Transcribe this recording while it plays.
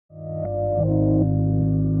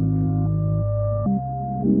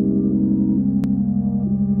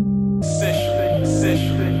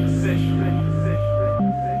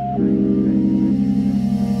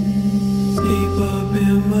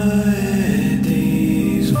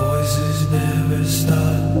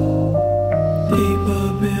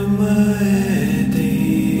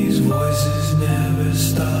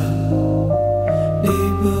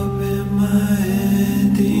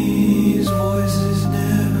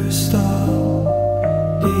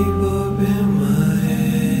Deep up in my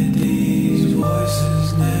head, these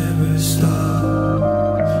voices never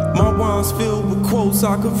stop. My rhymes filled with quotes,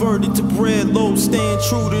 I converted to bread loaves, staying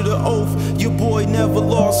true to the oath. Your boy never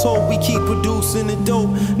lost hope, we keep producing the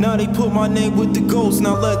dope. Now they put my name with the ghost,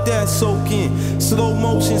 now let that soak in. Slow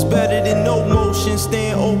motion's better than no motion,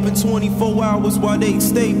 staying open 24 hours while they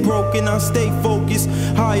stay broken. I stay focused,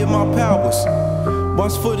 higher my powers.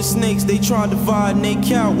 Watch for the snakes, they try to divide and they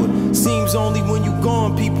coward. Seems only when you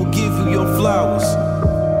gone people give you your flowers.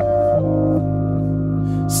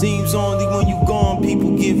 Seems only when you gone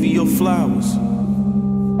people give you your flowers.